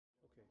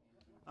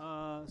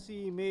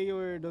Si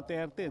Mayor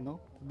Duterte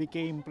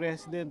became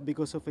president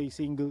because of a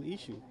single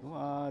issue,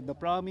 the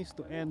promise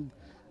to end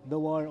the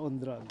war on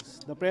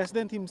drugs. The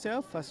president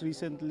himself has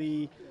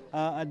recently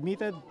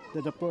admitted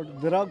that the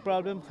drug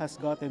problem has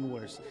gotten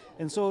worse.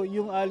 And so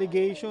yung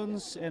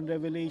allegations and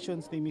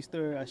revelations ni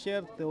Mr.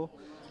 Asierto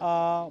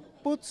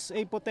puts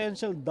a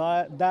potential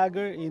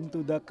dagger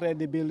into the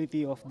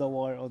credibility of the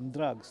war on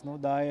drugs.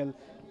 Dahil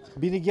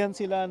binigyan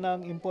sila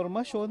ng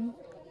impormasyon,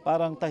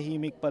 parang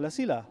tahimik pala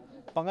sila.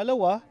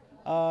 Pangalawa,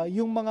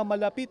 yung mga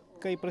malapit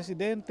kay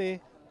Presidente,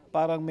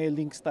 parang may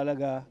links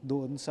talaga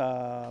doon sa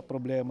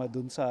problema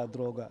doon sa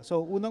droga.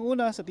 So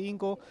unang-una sa tingin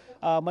ko,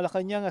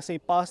 Malacanang has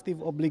a positive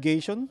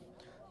obligation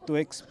to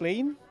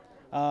explain.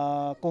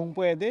 Kung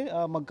pwede,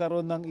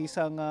 magkaroon ng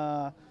isang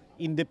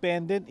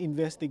independent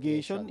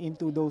investigation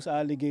into those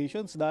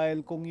allegations,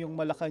 dahil kung yung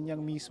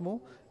Malacanang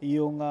mismo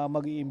yung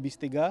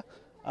mag-iimbestiga,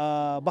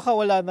 baka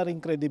wala na rin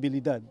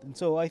kredibilidad. And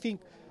so I think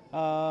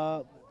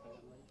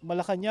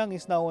Malacanang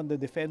is now on the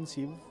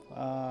defensive.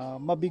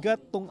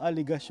 Mabigat tong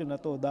aligasyon na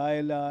to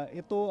dahil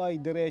ito ay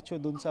diretso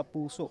dun sa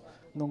puso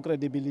ng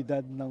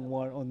kredibilidad ng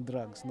war on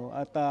drugs.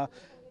 At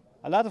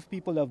a lot of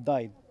people have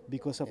died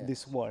because of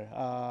this war.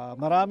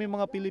 Maraming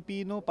mga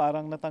Pilipino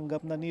parang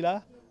natanggap na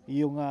nila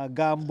yung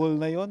gamble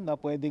na yon na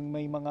pwedeng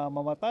may mga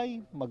mamatay,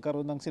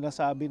 magkaroon ng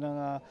sinasabi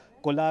ng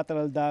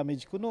collateral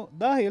damage kuno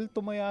dahil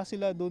tumaya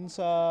sila dun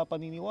sa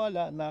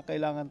paniniwala na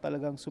kailangan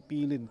talagang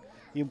supilin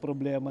yung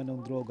problema ng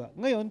droga.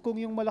 Ngayon, kung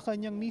yung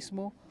Malacanang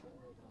mismo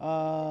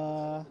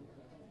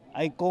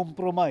ay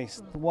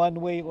compromised one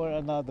way or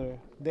another,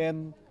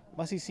 then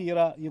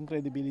masisira yung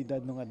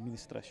kredibilidad ng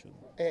administrasyon.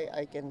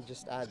 I can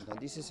just add,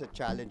 this is a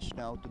challenge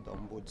now to the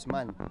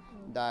Ombudsman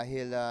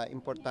dahil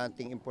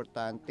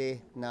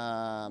importante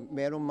na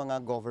merong mga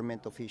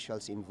government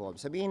officials involved.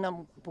 Sabihin na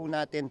po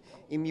natin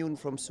immune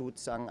from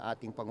suits ang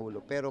ating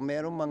Pangulo, pero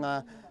merong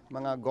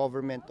mga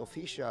government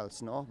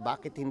officials,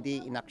 bakit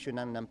hindi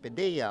inaksyonan ng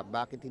PDEA,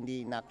 bakit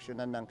hindi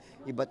inaksyonan ng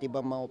iba't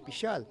ibang mga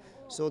opisyal.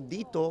 So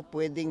dito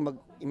pwedeng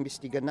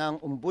mag-imbestiga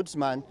ng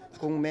Ombudsman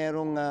kung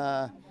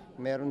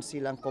meron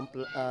silang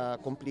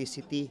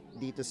complicity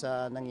dito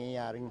sa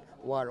nangyayaring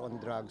war on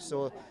drugs.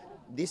 So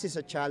this is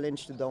a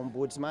challenge to the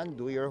Ombudsman.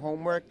 Do your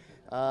homework.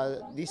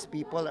 These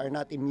people are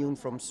not immune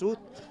from suit.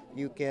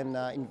 You can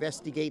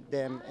investigate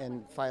them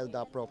and file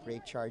the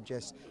appropriate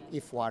charges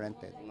if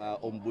warranted.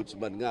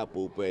 Ombudsman nga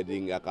po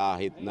pwedeng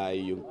kahit na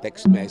yung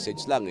text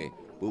message lang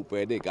po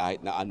pwede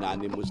kahit na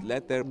anonymous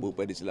letter po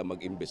pwede sila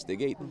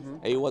mag-investigate.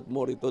 What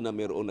more ito na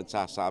mayroong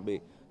nagsasabi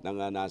ng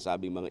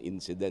nasabing mga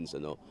incidents,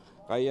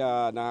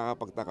 Kaya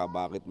nakakapagtaka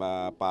bakit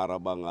para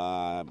bang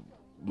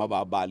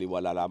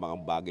mababaliwala lamang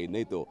ang bagay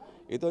na ito.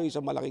 Ito ay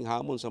isang malaking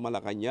hamon sa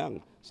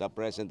Malacanang, sa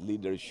present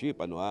leadership,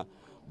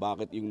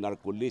 Bakit yung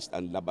narco-list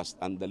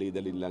ang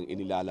dali-dali lang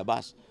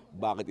inilalabas?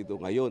 Bakit ito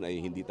ngayon ay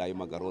hindi tayo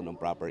magkaroon ng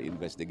proper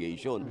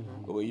investigation?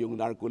 Kung yung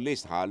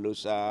narco-list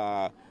halos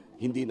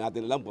hindi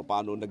natin alam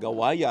paano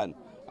nagawa yan.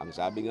 Ang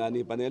sabi nga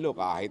ni Panelo,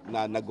 kahit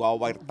na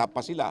nagwa-wiretap pa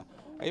sila,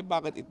 ay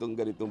bakit itong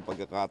ganitong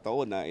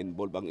pagkakataon na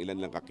involve ang ilan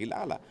lang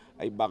kakilala,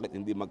 ay bakit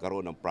hindi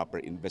magkaroon ng proper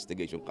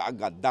investigation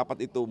kaagad?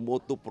 Dapat ito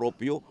motu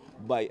proprio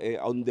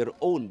on their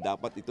own.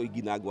 Dapat ito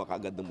ginagawa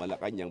kaagad ng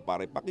Malacanang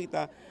para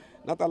ipakita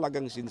na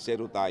talagang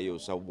sincero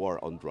tayo sa war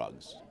on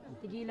drugs.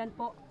 Tigilan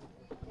po.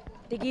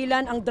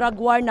 Tigilan ang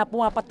drug war na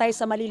pumapatay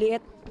sa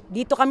maliliit.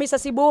 Dito kami sa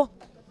Cebu,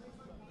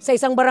 sa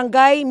isang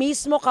barangay,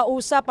 mismo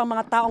kausap ang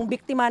mga taong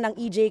biktima ng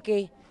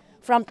EJK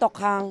from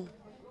Tokhang,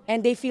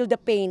 and they feel the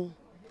pain.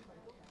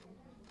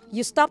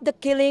 You stop the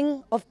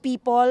killing of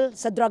people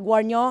sa drug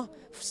war nyo,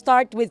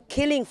 start with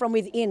killing from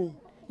within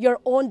your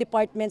own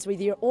departments,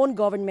 with your own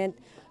government,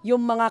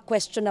 yung mga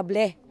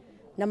questionable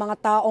na mga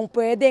taong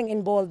pwedeng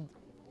involved.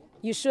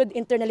 You should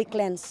internally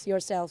cleanse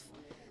yourself.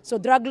 So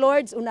drug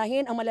lords,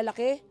 unahin ang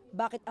malalaki,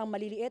 bakit ang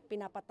maliliit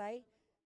pinapatay?